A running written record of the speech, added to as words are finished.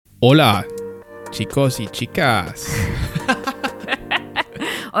Hola, chicos y chicas.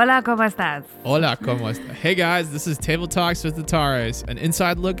 Hola, ¿cómo estás? Hola, ¿cómo está? Hey guys, this is Table Talks with the Tares, an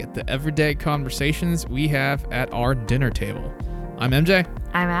inside look at the everyday conversations we have at our dinner table. I'm MJ.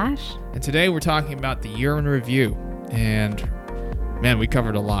 I'm Ash. And today we're talking about the year in review. And man, we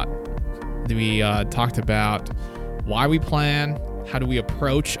covered a lot. We talked about why we plan, how do we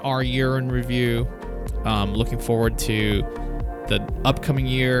approach our year in review, looking forward to the upcoming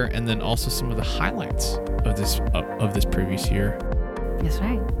year, and then also some of the highlights of this previous year. That's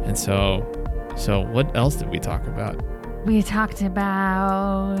right. And so what else did we talk about? We talked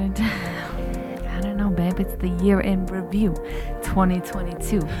about, I don't know, babe. It's the year in review,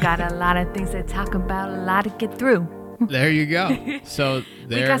 2022. Got a lot of things to talk about, a lot to get through. There you go. So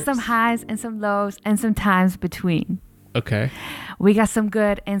we got some highs and some lows and some times between. Okay. We got some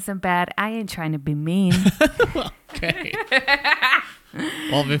good and some bad. I ain't trying to be mean. Okay.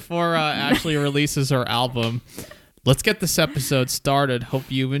 Well, before Ashley releases her album, let's get this episode started. Hope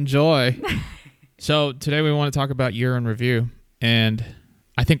you enjoy. So today we want to talk about year in review. And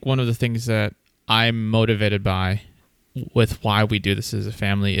I think one of the things that I'm motivated by with why we do this as a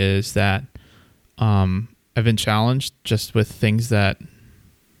family is that I've been challenged just with things that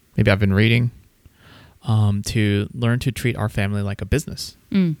maybe I've been reading to learn to treat our family like a business.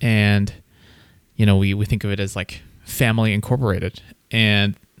 And, you know, we think of it as like family incorporated.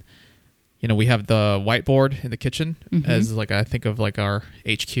 And, you know, we have the whiteboard in the kitchen as like, I think of like our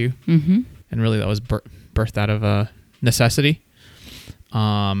HQ. And really that was birthed out of a necessity.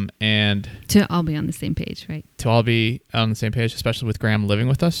 And to all be on the same page, right? To all be on the same page, especially with Graham living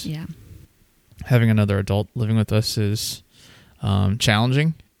with us. Yeah. Having another adult living with us is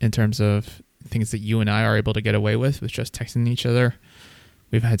challenging in terms of things that you and I are able to get away with just texting each other.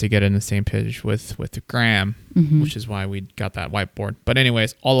 We've had to get in the same page with Graham, which is why we got that whiteboard. But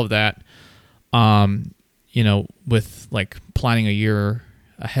anyways, all of that, you know, with like planning a year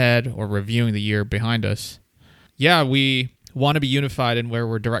ahead or reviewing the year behind us. Yeah, we want to be unified in where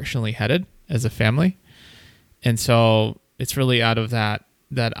we're directionally headed as a family. And so it's really out of that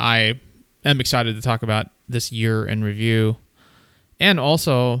I am excited to talk about this year in review. And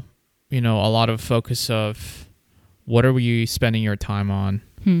also, you know, a lot of focus of what are we spending your time on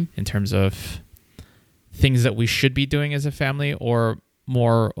in terms of things that we should be doing as a family, or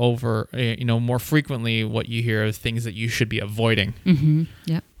more frequently what you hear of things that you should be avoiding.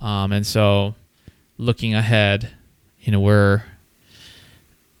 Yep. And so looking ahead, you know, we're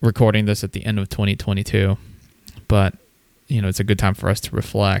recording this at the end of 2022, but, you know, it's a good time for us to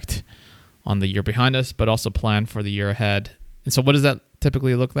reflect on the year behind us, but also plan for the year ahead. And so what does that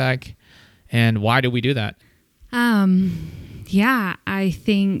typically look like? And why do we do that? Yeah, I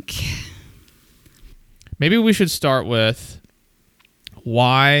think maybe we should start with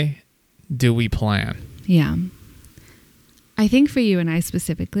why do we plan? Yeah. I think for you and I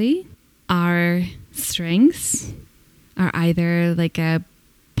specifically, our strengths are either like a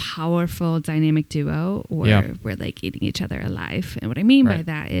powerful dynamic duo, or we're like eating each other alive. And what I mean by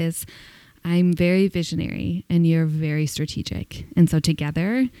that is I'm very visionary and you're very strategic. And so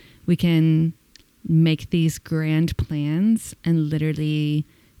together we can make these grand plans and literally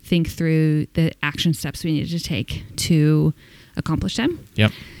think through the action steps we need to take to accomplish them.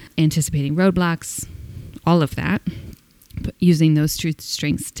 Yep. Anticipating roadblocks, all of that, but using those two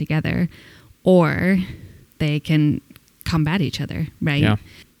strengths together, or they can combat each other, right? Yeah.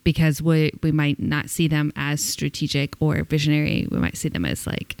 Because we might not see them as strategic or visionary. We might see them as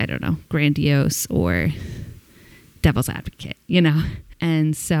like, I don't know, grandiose or devil's advocate, you know?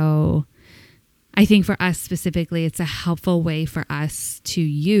 And so I think for us specifically, it's a helpful way for us to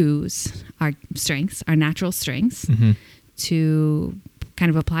use our strengths, our natural strengths, to kind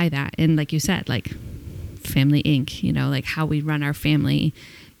of apply that. And like you said, like Family Inc., you know, like how we run our family,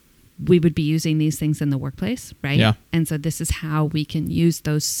 we would be using these things in the workplace, right? Yeah. And so this is how we can use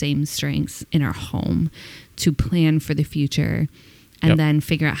those same strengths in our home to plan for the future and then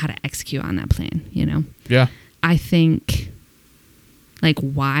figure out how to execute on that plan, you know? Yeah. I think like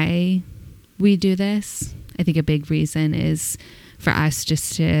why we do this, I think a big reason is for us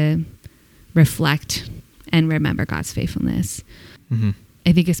just to reflect and remember God's faithfulness.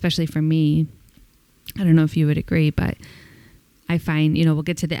 I think especially for me, I don't know if you would agree, but I find, you know, we'll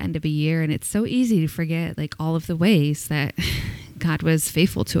get to the end of a year and it's so easy to forget like all of the ways that God was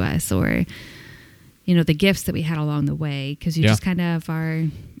faithful to us, or, you know, the gifts that we had along the way, because you just kind of are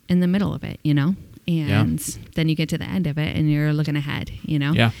in the middle of it, you know, and then you get to the end of it and you're looking ahead, you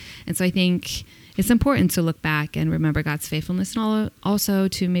know? Yeah. And so I think it's important to look back and remember God's faithfulness, and also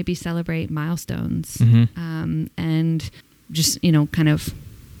to maybe celebrate milestones, and just, you know, kind of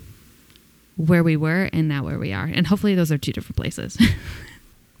where we were and now where we are. And hopefully those are two different places.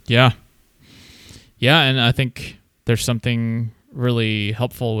 Yeah. Yeah. And I think there's something really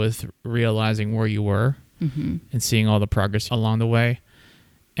helpful with realizing where you were and seeing all the progress along the way.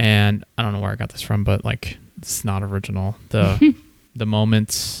 And I don't know where I got this from, but like, it's not original. The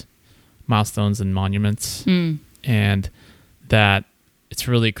moments, milestones, and monuments, and that it's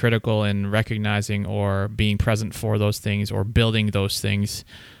really critical in recognizing or being present for those things or building those things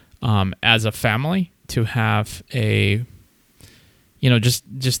as a family, to have a,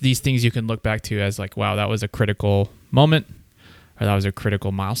 just these things you can look back to as like, wow, that was a critical moment, or that was a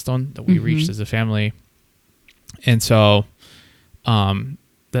critical milestone that we reached as a family. And so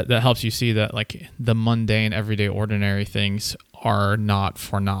that helps you see that like the mundane, everyday, ordinary things are not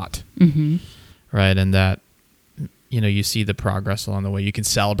for naught, right? And that, you see the progress along the way. You can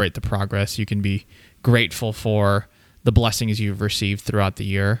celebrate the progress. You can be grateful for the blessings you've received throughout the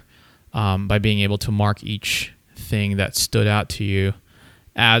year by being able to mark each thing that stood out to you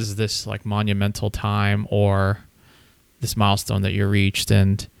as this like monumental time or this milestone that you reached.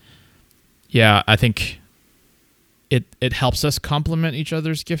 And yeah, I think it helps us complement each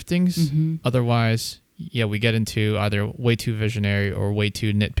other's giftings. Otherwise, yeah, we get into either way too visionary or way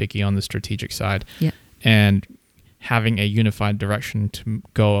too nitpicky on the strategic side. Yeah. And having a unified direction to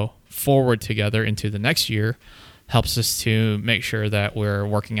go forward together into the next year helps us to make sure that we're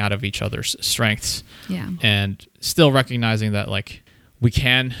working out of each other's strengths. Yeah. And still recognizing that like we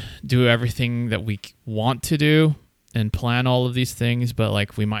can do everything that we want to do and plan all of these things, but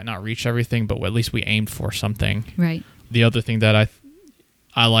like we might not reach everything, but at least we aimed for something. Right. The other thing that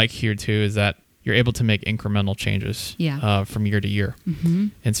I like here too is that you're able to make incremental changes from year to year.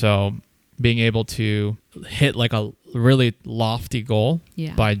 And so being able to hit like a really lofty goal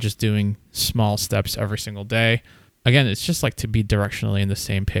by just doing small steps every single day. Again, it's just like to be directionally in the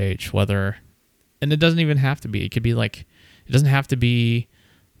same page, and it doesn't even have to be, it could be like, it doesn't have to be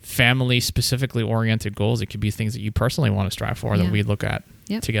family specifically oriented goals. It could be things that you personally want to strive for that we look at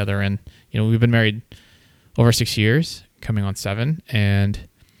together. And, we've been married over 6 years, coming on 7, and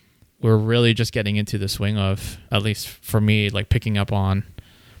we're really just getting into the swing of, at least for me, like picking up on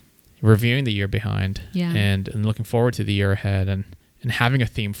reviewing the year behind and looking forward to the year ahead and having a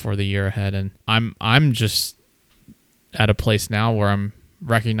theme for the year ahead. And I'm just at a place now where I'm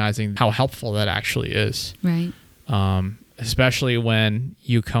recognizing how helpful that actually is. Right. Especially when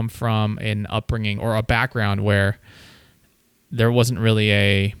you come from an upbringing or a background where there wasn't really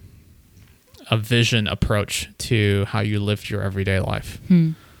a vision approach to how you lived your everyday life.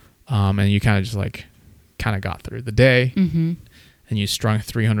 And you kind of just got through the day and you strung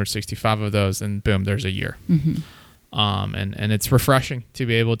 365 of those and boom, there's a year. And it's refreshing to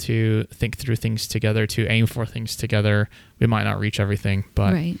be able to think through things together, to aim for things together. We might not reach everything,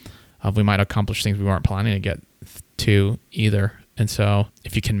 but we might accomplish things we weren't planning to get to either. And so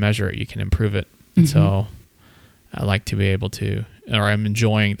if you can measure it, you can improve it. And so I like to be able to, or I'm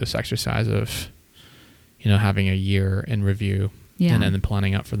enjoying this exercise of, having a year in review and then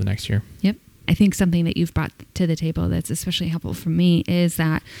planning out for the next year. Yep. I think something that you've brought to the table that's especially helpful for me is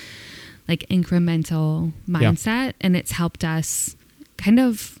that like incremental mindset. And it's helped us kind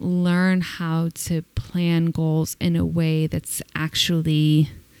of learn how to plan goals in a way that's actually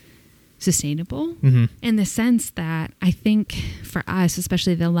sustainable, in the sense that I think for us,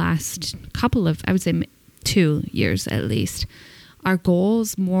 especially the last couple of, I would say 2 years at least, our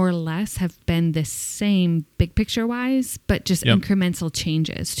goals more or less have been the same big picture wise, but just incremental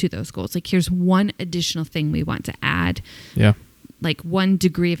changes to those goals. Like here's one additional thing we want to add. Like 1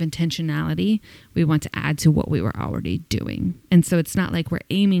 degree of intentionality we want to add to what we were already doing. And so it's not like we're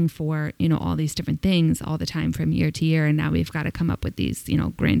aiming for, all these different things all the time from year to year. And now we've got to come up with these,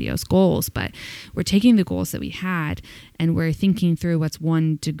 grandiose goals, but we're taking the goals that we had and we're thinking through what's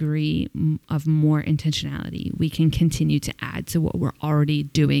 1 degree of more intentionality we can continue to add to what we're already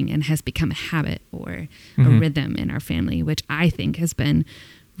doing and has become a habit or a rhythm in our family, which I think has been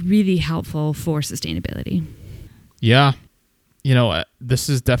really helpful for sustainability. Yeah. This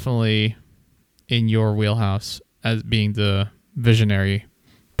is definitely in your wheelhouse as being the visionary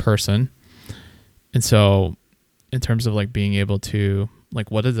person. And so in terms of like being able to, like,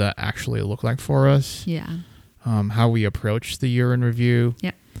 what does that actually look like for us? Yeah. How we approach the year in review.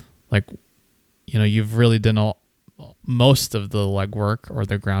 Yep. Like, you've really done most of the legwork or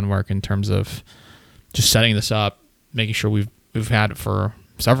the groundwork in terms of just setting this up, making sure we've had it for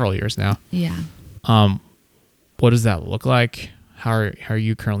several years now. Yeah. What does that look like? How are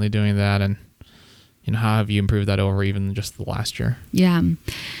you currently doing that? And, how have you improved that over even just the last year? Yeah.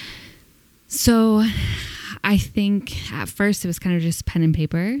 So I think at first it was kind of just pen and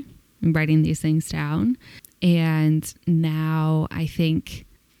paper. writing these things down. And now I think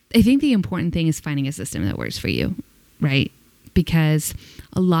the important thing is finding a system that works for you, right? Because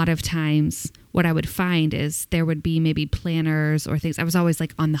a lot of times what I would find is there would be maybe planners or things. I was always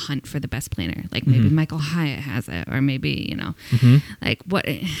like on the hunt for the best planner. Like maybe Michael Hyatt has it, or maybe, like what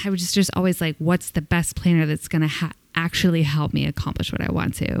I was just always like, what's the best planner that's going to actually help me accomplish what I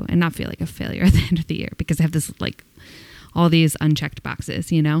want to and not feel like a failure at the end of the year because I have this like all these unchecked boxes,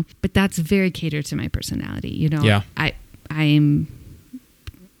 but that's very catered to my personality. Yeah. I'm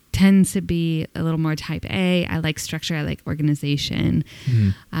tends to be a little more type A. I like structure. I like organization.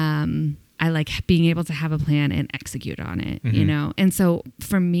 I like being able to have a plan and execute on it, And so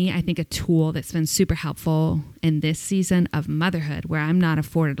for me, I think a tool that's been super helpful in this season of motherhood, where I'm not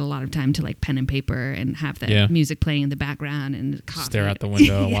afforded a lot of time to like pen and paper and have the music playing in the background and coffee. Stare out the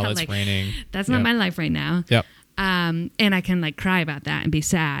window while it's raining. That's not my life right now. Yep. And I can like cry about that and be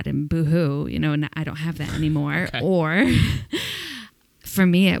sad and boo-hoo, and I don't have that anymore. Okay. Or for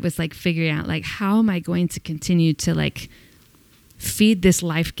me, it was like figuring out like, how am I going to continue to like feed this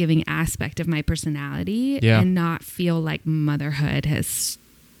life-giving aspect of my personality and not feel like motherhood is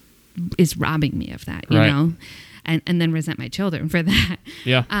robbing me of that, you know, and then resent my children for that.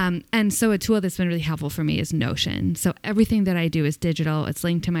 Yeah. And so a tool that's been really helpful for me is Notion. So everything that I do is digital. It's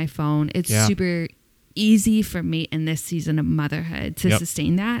linked to my phone. It's super easy for me in this season of motherhood to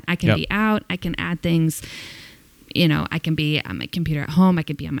sustain that. I can be out. I can add things. I can be on my computer at home. I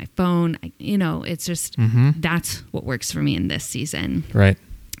can be on my phone. It's just, that's what works for me in this season. Right.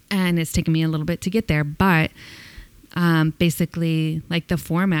 And it's taken me a little bit to get there, but basically like the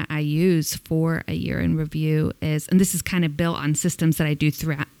format I use for a year in review is, and this is kind of built on systems that I do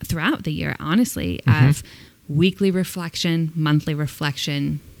throughout the year, honestly, of weekly reflection, monthly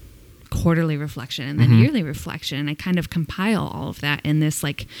reflection, quarterly reflection, and then yearly reflection. And I kind of compile all of that in this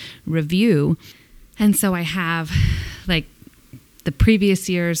like review. And so I have like the previous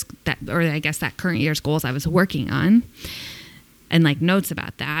year's that current year's goals I was working on and like notes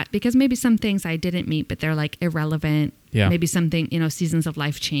about that, because maybe some things I didn't meet, but they're like irrelevant. Yeah. Maybe something, seasons of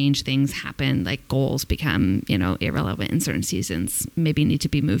life change, things happen, like goals become, irrelevant in certain seasons, maybe need to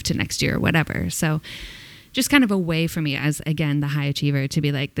be moved to next year or whatever. So just kind of a way for me as, again, the high achiever to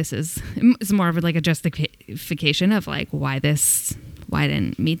be like, it's more of like a justification of like why I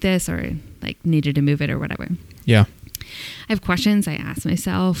didn't meet this or like needed to move it or whatever. Yeah. I have questions I ask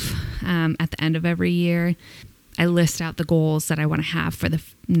myself at the end of every year. I list out the goals that I want to have for the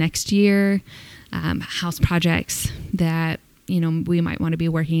next year, house projects that, we might want to be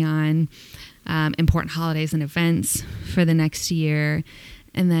working on, important holidays and events for the next year.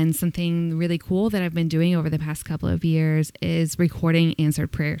 And then something really cool that I've been doing over the past couple of years is recording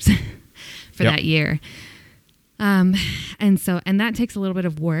answered prayers for that year. And that takes a little bit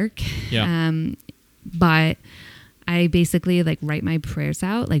of work. Yeah. But I basically like write my prayers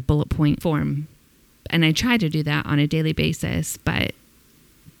out, like bullet point form. And I try to do that on a daily basis, but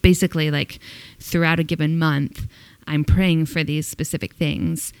basically like throughout a given month, I'm praying for these specific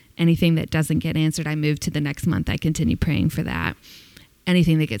things. Anything that doesn't get answered, I move to the next month. I continue praying for that.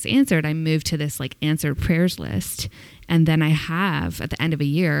 Anything that gets answered, I move to this like answered prayers list. And then I have at the end of a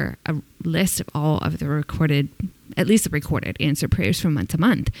year, a list of all of the recorded answered prayers from month to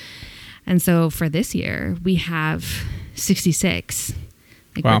month. And so for this year, we have 66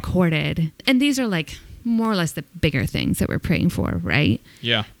 recorded. And these are like more or less the bigger things that we're praying for, right?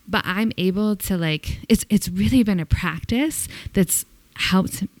 Yeah. But I'm able to like, it's really been a practice that's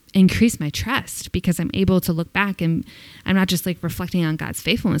helped increase my trust, because I'm able to look back and I'm not just like reflecting on God's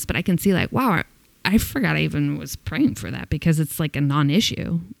faithfulness, but I can see like, wow, I forgot I even was praying for that, because it's like a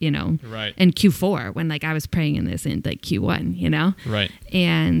non-issue, right. In Q4 when like I was praying in this in like Q1, right.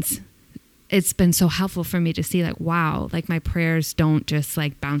 And it's been so helpful for me to see like, wow, like my prayers don't just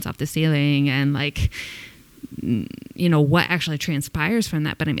like bounce off the ceiling and like, what actually transpires from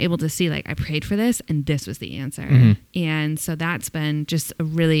that, but I'm able to see like I prayed for this and this was the answer. And so that's been just a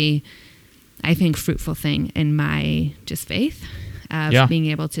really, I think, fruitful thing in my just faith of being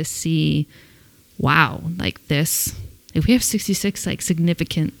able to see, wow, like this, if we have 66 like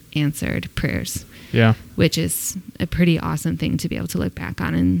significant answered prayers, which is a pretty awesome thing to be able to look back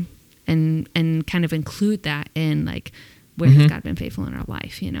on and kind of include that in like, where has God been faithful in our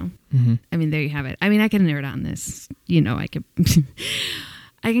life, I mean, there you have it. I mean, I can nerd on this, I could,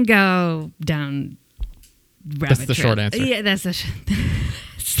 I can go down rabbit That's the short answer. Yeah, that's the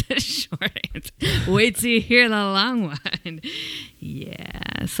short answer. Wait till you hear the long one.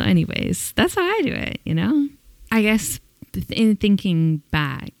 Yeah. So anyways, that's how I do it, I guess in thinking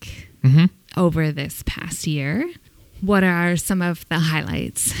back over this past year, what are some of the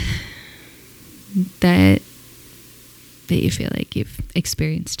highlights that you feel like you've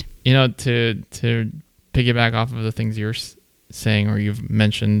experienced? You know, to piggyback off of the things you're saying or you've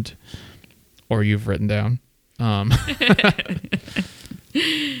mentioned or you've written down.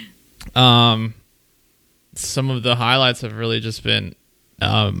 Some of the highlights have really just been,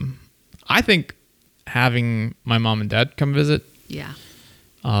 I think, having my mom and dad come visit. Yeah.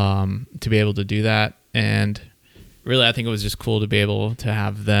 To be able to do that. And really, I think it was just cool to be able to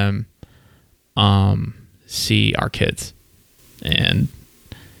have them see our kids. And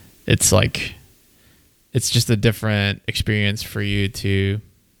it's like, it's just a different experience for you to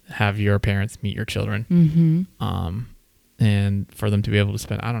have your parents meet your children. Mm-hmm. And for them to be able to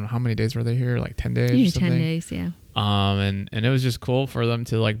spend, I don't know, how many days were they here? Like 10 days? Yeah, or something? 10 days, yeah. And it was just cool for them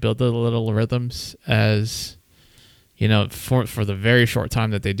to like build the little rhythms as, you know, for the very short time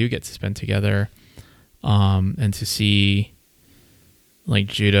that they do get to spend together. And to see like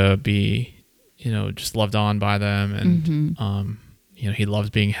Judah be, you know, just loved on by them. And, you know, he loves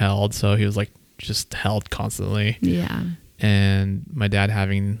being held. So he was like just held constantly. Yeah. And my dad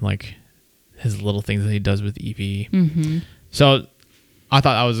having like his little things that he does with Evie. Mm-hmm. So I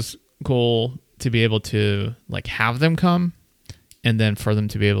thought that was cool to be able to like have them come and then for them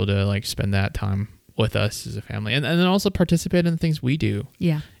to be able to like spend that time with us as a family and then also participate in the things we do.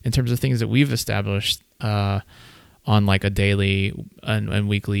 Yeah. In terms of things that we've established on like a daily and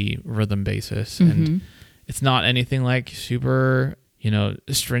weekly rhythm basis. And it's not anything like super, you know,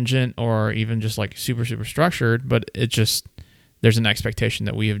 stringent or even just like super structured, but it just, there's an expectation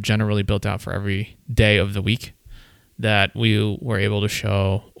that we have generally built out for every day of the week that we were able to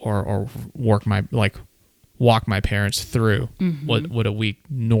show or walk my parents through what a week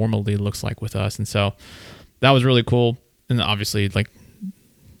normally looks like with us. And so that was really cool. And obviously like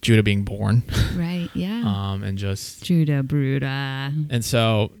Judah being born. Right. Yeah. And just Judah Bruda. And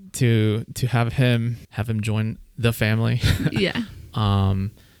so to have him join the family. Yeah.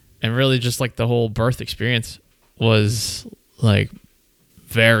 And really just like the whole birth experience was like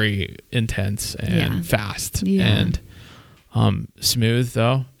very intense and fast and smooth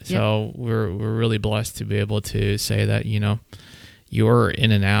though. So we're really blessed to be able to say that, you know, you're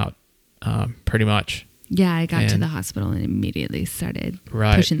in and out pretty much. Yeah, I got to the hospital and immediately started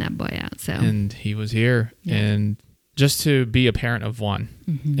pushing that boy out. So and he was here and just to be a parent of one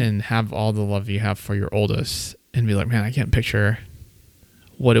and have all the love you have for your oldest and be like, man, I can't picture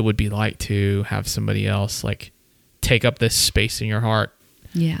what it would be like to have somebody else like take up this space in your heart.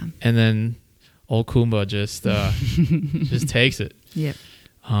 Yeah. And then old Kumba just just takes it. Yep.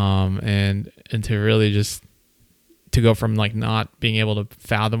 And to really just to go from like not being able to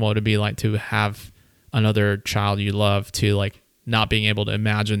fathom what it'd be like to have another child you love to like not being able to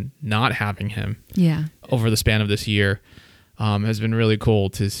imagine not having him. Yeah. Over the span of this year has been really cool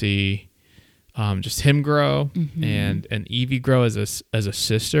to see just him grow and Evie grow as a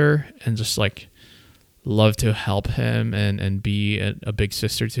sister and just like love to help him and be a big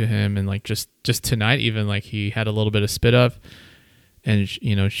sister to him. And like just tonight, even like he had a little bit of spit up and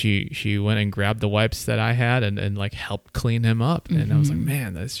you know, she went and grabbed the wipes that I had and like helped clean him up. And I was like,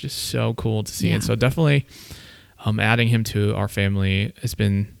 man, that's just so cool to see. And so definitely adding him to our family has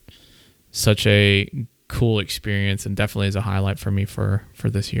been such a cool experience and definitely is a highlight for me for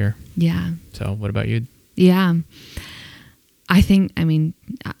this year. Yeah. So what about you? Yeah. I mean,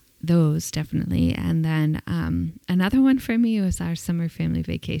 those definitely. And then another one for me was our summer family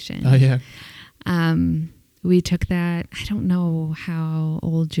vacation. Oh, yeah. We took that, I don't know how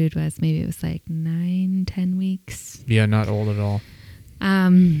old Jude was. Maybe it was like 9-10 weeks. Yeah, not old at all.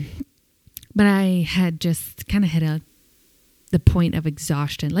 But I had just kind of hit the point of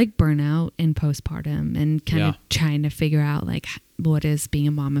exhaustion, like burnout in postpartum and kind of trying to figure out like what does being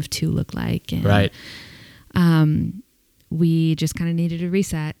a mom of two look like. And, right. We just kind of needed a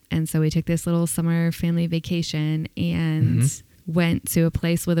reset. And so we took this little summer family vacation and went to a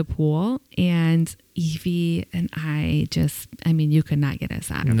place with a pool, and Evie and I mean, you could not get us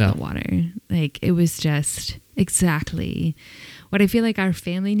out of the water. Like it was just exactly what I feel like our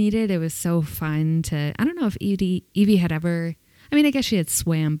family needed. It was so fun I don't know if Evie had ever, I mean, I guess she had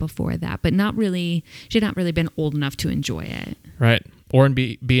swam before that, but not really, she had not really been old enough to enjoy it. Right. Or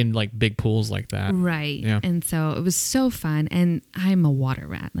be in like big pools like that. Right. Yeah. And so it was so fun. And I'm a water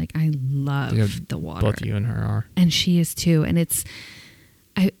rat. Like I love the water. Both you and her are. And she is too. And it's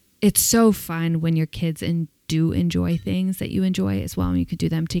so fun when your kids do enjoy things that you enjoy as well, and you could do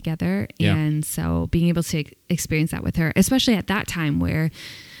them together. Yeah. And so being able to experience that with her, especially at that time where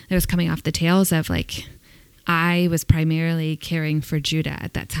it was coming off the tails of like, I was primarily caring for Judah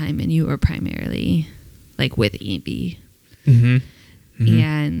at that time, and you were primarily like with Evie.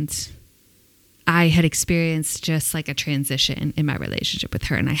 And I had experienced just like a transition in my relationship with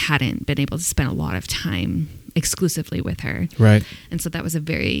her, and I hadn't been able to spend a lot of time exclusively with her. Right. And so that was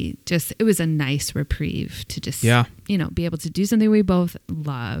it was a nice reprieve to just, Yeah. be able to do something we both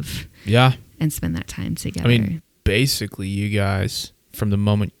love Yeah. and spend that time together. I mean, basically, you guys, from the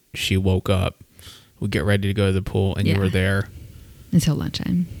moment she woke up, would get ready to go to the pool, and you were there until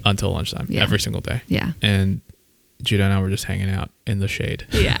lunchtime. Yeah. Every single day. Yeah. And Judah and I were just hanging out in the shade.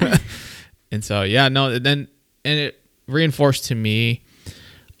 Yeah. And so, and it reinforced to me,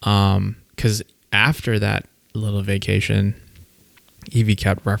 because after that little vacation, Evie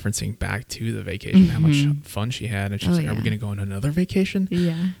kept referencing back to the vacation, how much fun she had. And she's like, are we going to go on another vacation?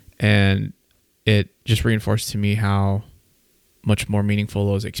 Yeah. And it just reinforced to me how much more meaningful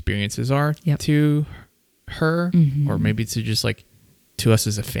those experiences are to her, or maybe to just like to us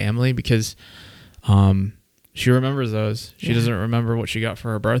as a family, because she remembers those. She doesn't remember what she got for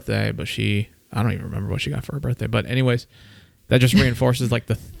her birthday, but I don't even remember what she got for her birthday. But anyways, that just reinforces like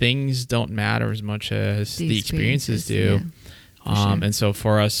the things don't matter as much as the experiences do. Yeah, sure. And so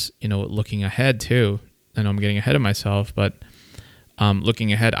for us, looking ahead too, I know I'm getting ahead of myself, but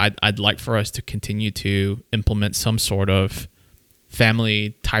looking ahead, I'd like for us to continue to implement some sort of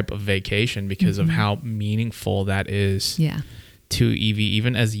family type of vacation because of how meaningful that is to Evie,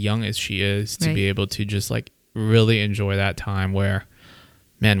 even as young as she is, to be able to just like really enjoy that time where,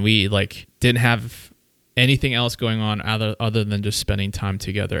 man, we like didn't have anything else going on other than just spending time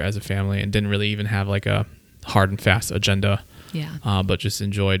together as a family, and didn't really even have like a hard and fast agenda. Yeah. But just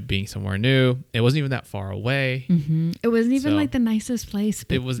enjoyed being somewhere new. It wasn't even that far away. It wasn't even like the nicest place.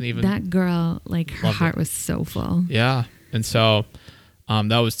 But it wasn't even. That girl, like her heart was so full. Yeah. And so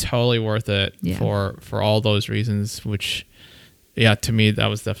that was totally worth it for all those reasons, which, to me, that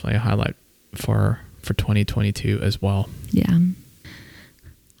was definitely a highlight for 2022 as well. Yeah.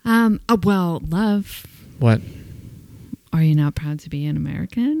 Well, love. What? Are you not proud to be an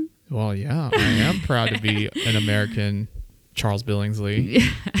American? Well, yeah, I am proud to be an American. Charles Billingsley.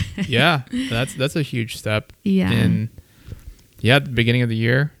 Yeah, that's a huge step. Yeah. And at the beginning of the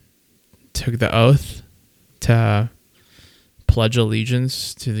year, took the oath to pledge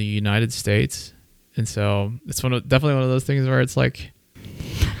allegiance to the United States, and so it's definitely one of those things where it's like,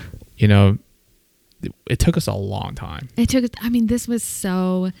 it took us a long time. This was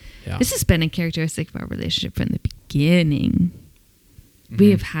so. Yeah. This has been a characteristic of our relationship from the beginning.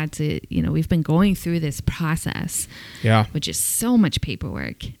 We have had to, we've been going through this process, which is so much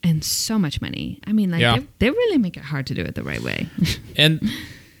paperwork and so much money. I mean, like they really make it hard to do it the right way. And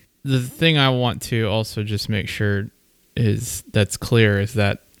the thing I want to also just make sure that's clear is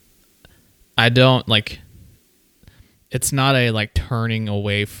that I don't like, it's not a like turning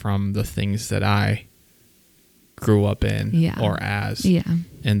away from the things that I grew up in or as,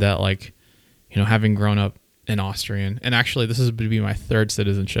 and that like, having grown up an Austrian, and actually this is to be my third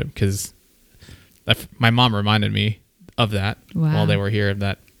citizenship, because my mom reminded me of that while they were here,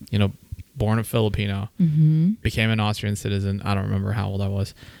 that born a Filipino, became an Austrian citizen. I don't remember how old I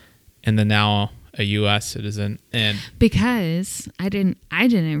was, and then now a U.S. citizen. And because I didn't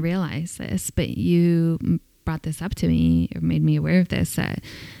realize this, but you brought this up to me or made me aware of this, that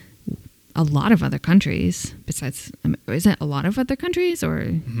a lot of other countries besides, is it a lot of other countries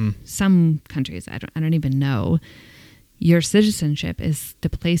or some countries? I don't even know. Your citizenship is the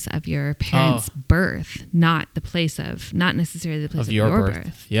place of your parents' birth, not necessarily the place of your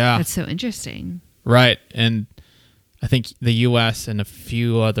birth. Yeah. That's so interesting. Right. And I think the U.S. and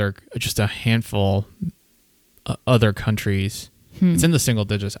just a handful other countries, it's in the single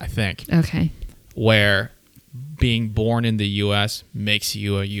digits, I think. Okay. Where being born in the U.S. makes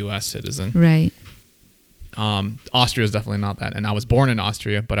you a U.S. citizen. Right. Austria is definitely not that. And I was born in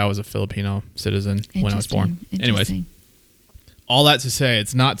Austria, but I was a Filipino citizen when I was born. Anyways, all that to say,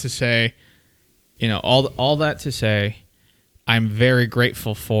 it's not to say, all that to say, I'm very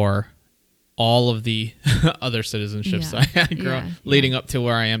grateful for all of the other citizenships I had leading up to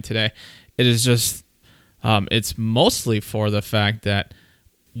where I am today. It is just, it's mostly for the fact that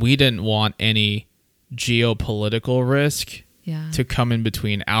we didn't want any geopolitical risk to come in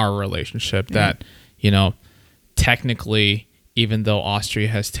between our relationship. That, technically, even though Austria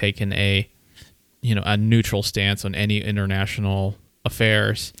has taken a neutral stance on any international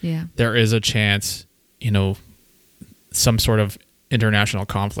affairs, there is a chance, some sort of international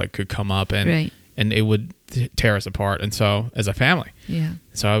conflict could come up and it would tear us apart. And so as a family,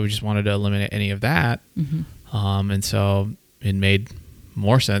 so I just wanted to eliminate any of that. And so it made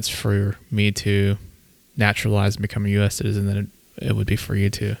more sense for me to naturalize and become a U.S. citizen than it would be for you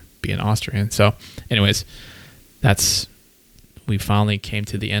to be an Austrian. So anyways, that's we finally came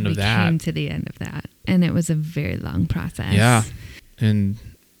to the end of We that. came to the end of that, and it was a very long process. Yeah. And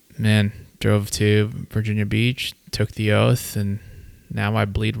man, drove to Virginia Beach, took the oath, and now I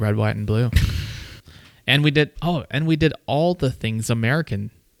bleed red, white, and blue. And we did all the things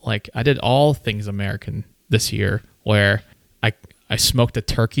American. Like, I did all things American this year, where I smoked a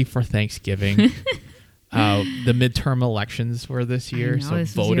turkey for Thanksgiving. The midterm elections were this year, so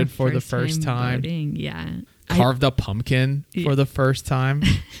voted for the first time. Voting. Yeah. Carved a pumpkin for the first time.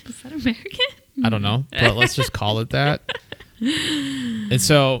 Is that American? I don't know, but let's just call it that. And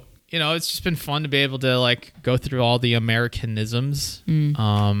so, it's just been fun to be able to like go through all the Americanisms,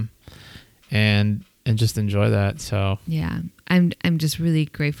 and just enjoy that. So yeah, I'm just really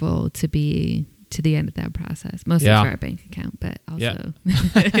grateful to be to the end of that process, mostly for our bank account, but also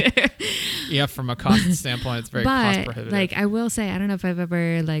yeah, from a cost standpoint, it's very cost prohibitive. Like, I will say, I don't know if I've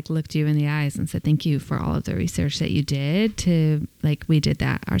ever like looked you in the eyes and said thank you for all of the research that you did. To like, we did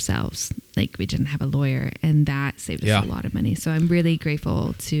that ourselves. Like, we didn't have a lawyer, and that saved us a lot of money. So I'm really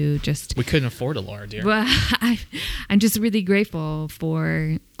grateful to just. We couldn't afford a lawyer, dear. Well, I'm just really grateful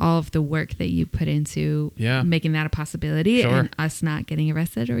for all of the work that you put into making that a possibility, and us not getting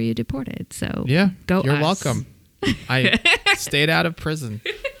arrested or you deported. So go. You're welcome. I stayed out of prison.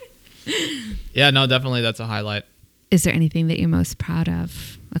 Yeah, no, definitely that's a highlight. Is there anything that you're most proud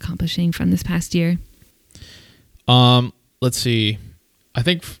of accomplishing from this past year? Let's see. I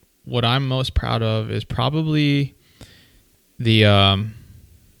think what I'm most proud of is probably the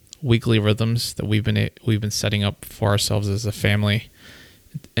weekly rhythms that we've been setting up for ourselves as a family.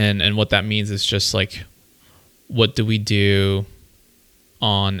 And what that means is just like, what do we do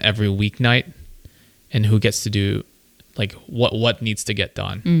on every weeknight, and who gets to do like what needs to get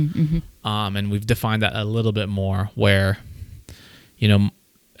done. Mm-hmm. And we've defined that a little bit more, where,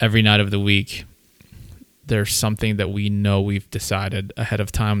 every night of the week, there's something that we know we've decided ahead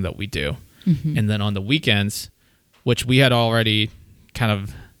of time that we do. Mm-hmm. And then on the weekends, which we had already kind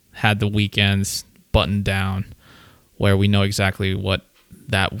of had the weekends buttoned down, where we know exactly what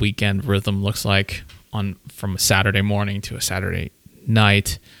that weekend rhythm looks like from a Saturday morning to a Saturday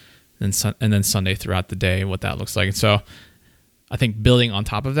night, and then Sunday throughout the day, what that looks like. And so I think building on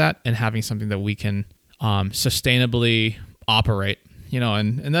top of that and having something that we can sustainably operate,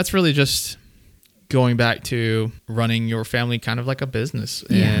 and that's really just going back to running your family kind of like a business,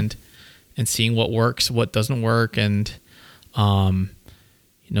 and seeing what works, what doesn't work. And,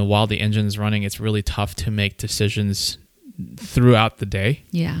 while the engine is running, it's really tough to make decisions throughout the day.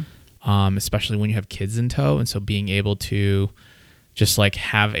 Yeah. Especially when you have kids in tow. And so being able to just like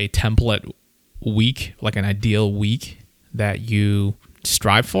have a template week, like an ideal week that you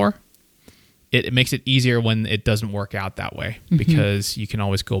strive for, it makes it easier when it doesn't work out that way, because you can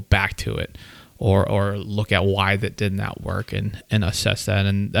always go back to it or look at why that did not work and assess that.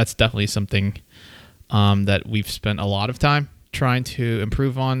 And that's definitely something that we've spent a lot of time trying to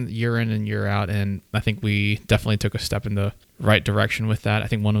improve on year in and year out. And I think we definitely took a step in the right direction with that. I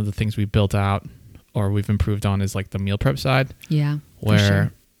think one of the things we built out or we've improved on is like the meal prep side. Yeah.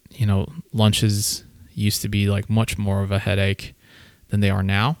 Where, lunches used to be like much more of a headache than they are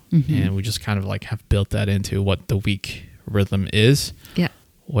now. Mm-hmm. And we just kind of like have built that into what the week rhythm is. Yeah.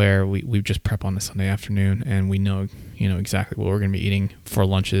 Where we just prep on the Sunday afternoon, and we know, exactly what we're going to be eating for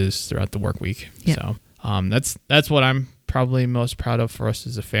lunches throughout the work week. Yeah. So that's what I'm probably most proud of for us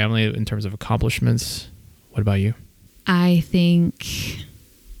as a family in terms of accomplishments. What about you? I think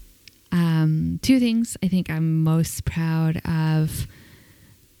two things. I think I'm most proud of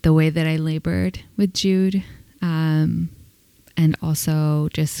the way that I labored with Jude, and also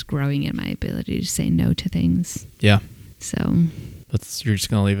just growing in my ability to say no to things. Yeah. So you're just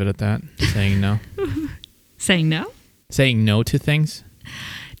going to leave it at that? Saying no? Saying no? Saying no to things?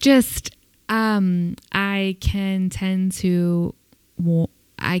 Just, I can tend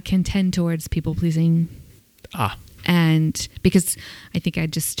towards people pleasing. And because I think I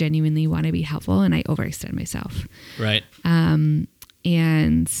just genuinely want to be helpful, and I overextend myself. Right. And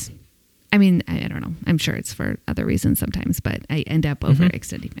I mean, I don't know. I'm sure it's for other reasons sometimes, but I end up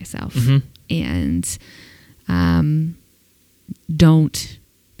overextending myself. Mm-hmm. And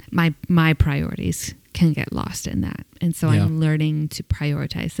my priorities can get lost in that. And so I'm learning to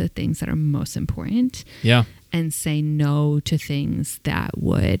prioritize the things that are most important. Yeah. And say no to things that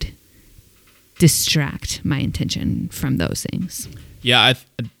would distract my attention from those things. Yeah, I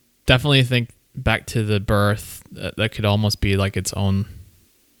definitely think back to the birth, that could almost be like its own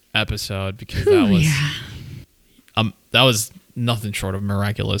episode, because that was nothing short of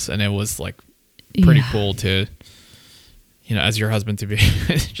miraculous, and it was like pretty cool to, as your husband, to be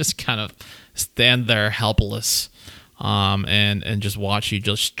just kind of stand there helpless, and just watch you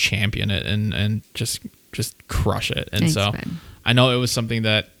just champion it and just crush it. And Thanks, so Ben. I know it was something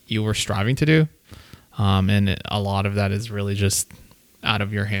that you were striving to do, and a lot of that is really just out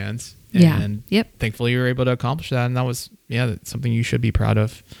of your hands. And Yep. thankfully you were able to accomplish that, and that was that's something you should be proud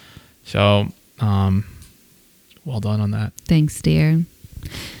of. So well done on that. Thanks, dear.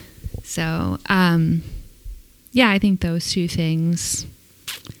 So, I think those two things.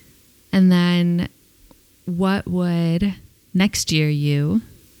 And then what would next year you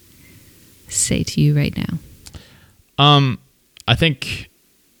say to you right now? I think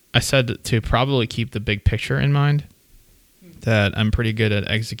I said to probably keep the big picture in mind, that I'm pretty good at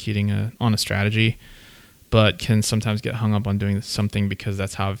executing on a strategy, but can sometimes get hung up on doing something because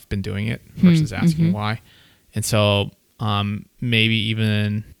that's how I've been doing it versus asking why. And so maybe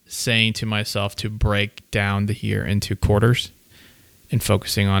even saying to myself to break down the year into quarters and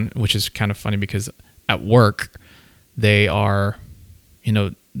focusing on, which is kind of funny because at work, they are,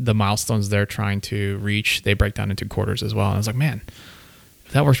 the milestones they're trying to reach, they break down into quarters as well. And I was like, man,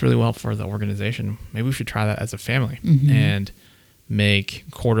 if that works really well for the organization, maybe we should try that as a family and make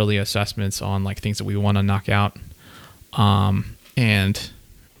quarterly assessments on like things that we want to knock out, and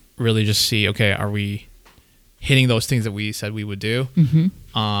really just see, okay, are we hitting those things that we said we would do?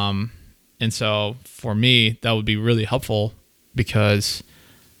 And so for me, that would be really helpful because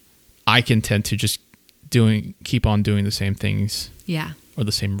I can tend to just keep on doing the same things. Yeah. Or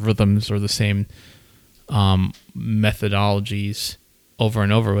the same rhythms or the same methodologies over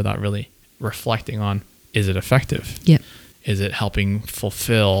and over without really reflecting on, is it effective? Yep. Is it helping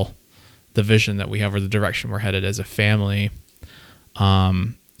fulfill the vision that we have or the direction we're headed as a family?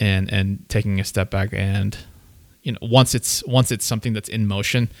 And taking a step back and, once it's something that's in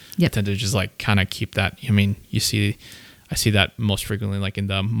motion, I tend to just like kind of keep that. I mean, I see that most frequently like in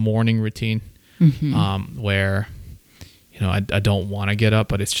the morning routine, where, I don't want to get up,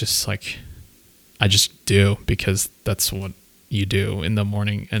 but it's just like, I just do because that's what you do in the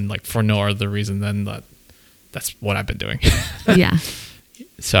morning, and like for no other reason than that's what I've been doing. Yeah.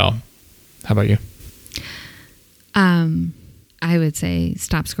 So how about you? I would say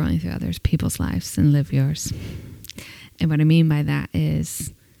stop scrolling through other people's lives and live yours. And what I mean by that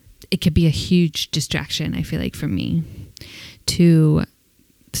is it could be a huge distraction, I feel like, for me to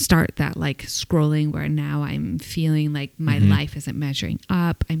start that like scrolling where now I'm feeling like my life isn't measuring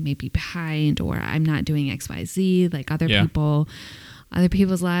up. I may be behind, or I'm not doing XYZ like other people. Other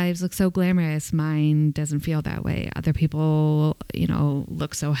people's lives look so glamorous. Mine doesn't feel that way. Other people,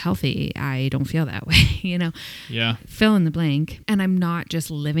 look so healthy. I don't feel that way, Yeah. Fill in the blank. And I'm not just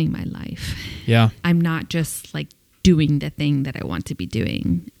living my life. Yeah. I'm not just like doing the thing that I want to be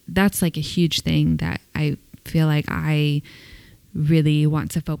doing. That's like a huge thing that I feel like I really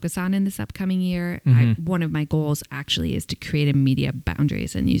want to focus on in this upcoming year. One of my goals actually is to create a media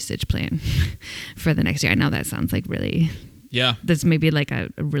boundaries and usage plan for the next year. I know that sounds like really... Yeah. That's maybe like a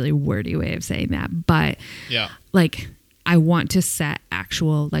really wordy way of saying that. But like I want to set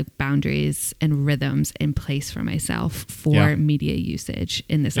actual like boundaries and rhythms in place for myself for media usage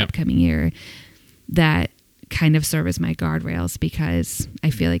in this upcoming year that kind of serve as my guardrails, because I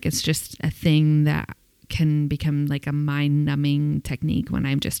feel like it's just a thing that can become like a mind numbing technique when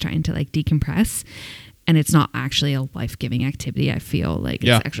I'm just trying to like decompress. And it's not actually a life-giving activity. I feel like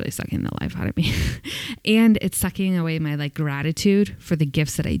it's actually sucking the life out of me. And it's sucking away my like gratitude for the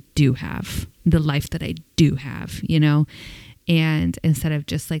gifts that I do have, the life that I do have, And instead of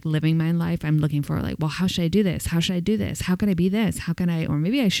just like living my life, I'm looking for like, well, how should I do this? How should I do this? How can I be this? How can I, or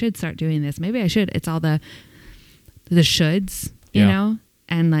maybe I should start doing this. Maybe I should. It's all the shoulds, you know?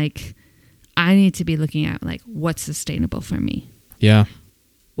 And like, I need to be looking at like what's sustainable for me. Yeah.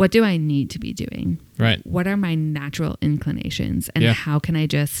 What do I need to be doing? Right. What are my natural inclinations? And how can I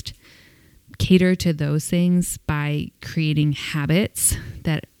just cater to those things by creating habits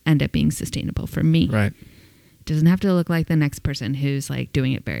that end up being sustainable for me? Right. It doesn't have to look like the next person who's like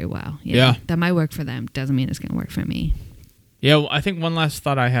doing it very well. That might work for them. Doesn't mean it's going to work for me. Yeah. Well, I think one last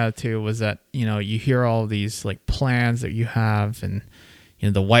thought I had too was that, you hear all these like plans that you have and,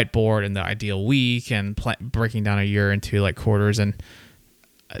 the whiteboard and the ideal week and breaking down a year into like quarters, and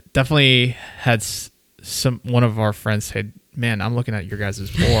definitely had one of our friends said, man, I'm looking at your guys'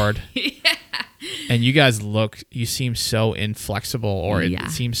 board and you seem so inflexible, or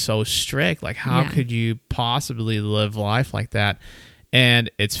it seems so strict. Like how could you possibly live life like that? And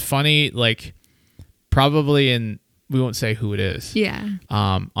it's funny, like probably we won't say who it is. Yeah.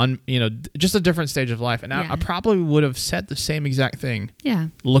 Just a different stage of life. And I probably would have said the same exact thing. Yeah.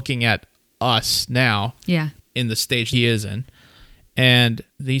 Looking at us now. Yeah. In the stage he is in. And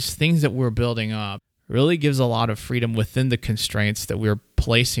these things that we're building up really gives a lot of freedom within the constraints that we're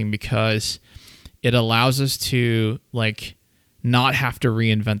placing, because it allows us to like not have to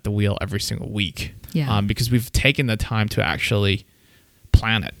reinvent the wheel every single week. Yeah. Because we've taken the time to actually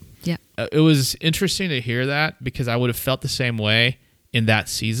plan it. Yeah. It was interesting to hear that, because I would have felt the same way in that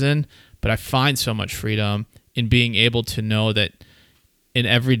season, but I find so much freedom in being able to know that in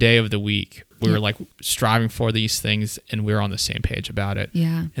every day of the week, we were like striving for these things and we're on the same page about it.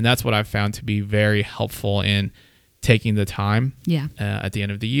 Yeah. And that's what I've found to be very helpful in taking the time at the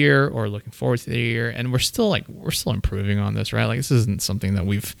end of the year or looking forward to the year. And we're still improving on this, right? Like, this isn't something that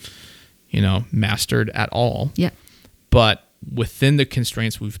we've, mastered at all. Yeah. But within the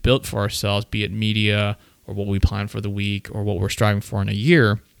constraints we've built for ourselves, be it media or what we plan for the week or what we're striving for in a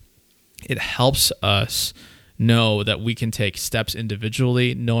year, it helps us know that we can take steps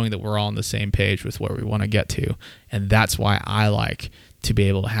individually, knowing that we're all on the same page with where we want to get to. And that's why I like to be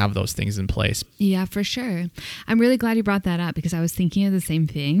able to have those things in place. Yeah, for sure. I'm really glad you brought that up, because I was thinking of the same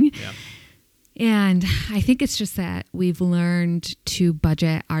thing. Yeah. And I think it's just that we've learned to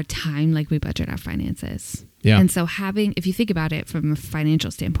budget our time like we budget our finances. Yeah. And so if you think about it from a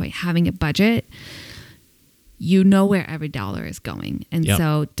financial standpoint, having a budget, you know where every dollar is going. And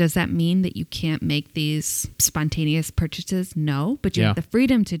so does that mean that you can't make these spontaneous purchases? No, but you have the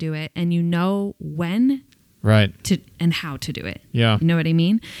freedom to do it, and you know when to and how to do it. Yeah. You know what I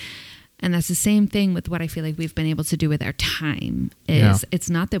mean? And that's the same thing with what I feel like we've been able to do with our time. It's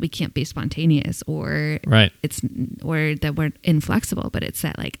not that we can't be spontaneous or that we're inflexible, but it's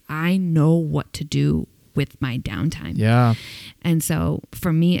that like I know what to do with my downtime. Yeah. And so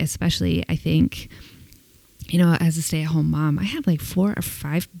for me especially, I think, as a stay-at-home mom, I have like 4 or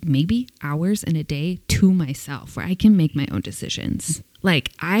 5 maybe hours in a day to myself where I can make my own decisions.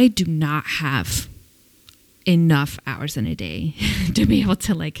 Like, I do not have enough hours in a day to be able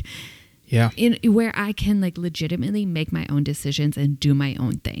to where I can like legitimately make my own decisions and do my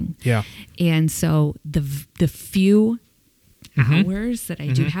own thing. Yeah. And so the few hours that I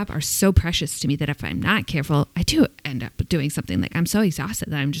do have are so precious to me that if I'm not careful, I do end up doing something like I'm so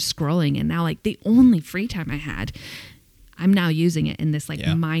exhausted that I'm just scrolling, and now like the only free time I had, I'm now using it in this like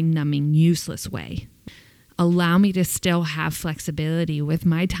mind-numbing, useless way. Allow me to still have flexibility with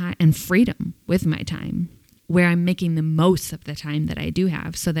my time and freedom with my time, where I'm making the most of the time that I do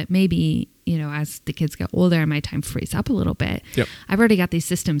have, so that maybe, as the kids get older and my time frees up a little bit, I've already got these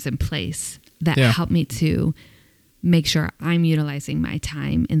systems in place that help me to make sure I'm utilizing my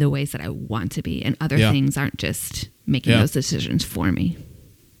time in the ways that I want to be, and other things aren't just making those decisions for me.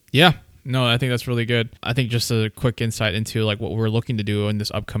 Yeah. No, I think that's really good. I think just a quick insight into like what we're looking to do in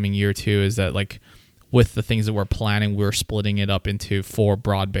this upcoming year too is that like with the things that we're planning, we're splitting it up into 4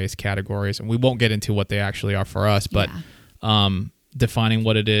 broad-based categories, and we won't get into what they actually are for us, but defining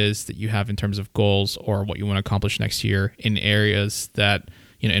what it is that you have in terms of goals or what you want to accomplish next year in areas that,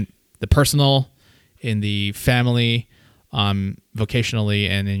 in the personal, in the family, vocationally,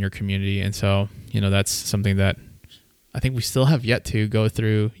 and in your community. And so, that's something that I think we still have yet to go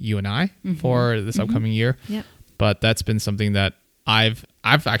through, you and I, for this upcoming year. Yep. But that's been something that I'm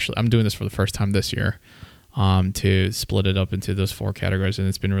doing this for the first time this year, to split it up into those 4 categories. And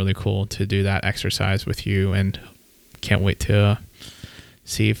it's been really cool to do that exercise with you, and can't wait to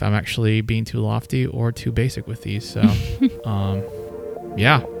see if I'm actually being too lofty or too basic with these. So,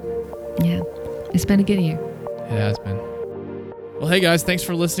 yeah. It's been a good year. It has been. Well, hey guys, thanks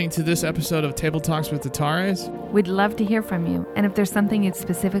for listening to this episode of Table Talks with the Tares. We'd love to hear from you. And if there's something you'd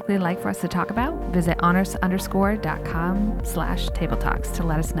specifically like for us to talk about, visit honors_.com/tabletalks to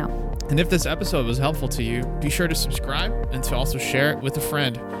let us know. And if this episode was helpful to you, be sure to subscribe and to also share it with a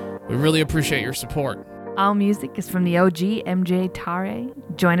friend. We really appreciate your support. All music is from the OG MJ Tare.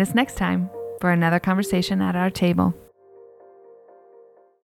 Join us next time for another conversation at our table.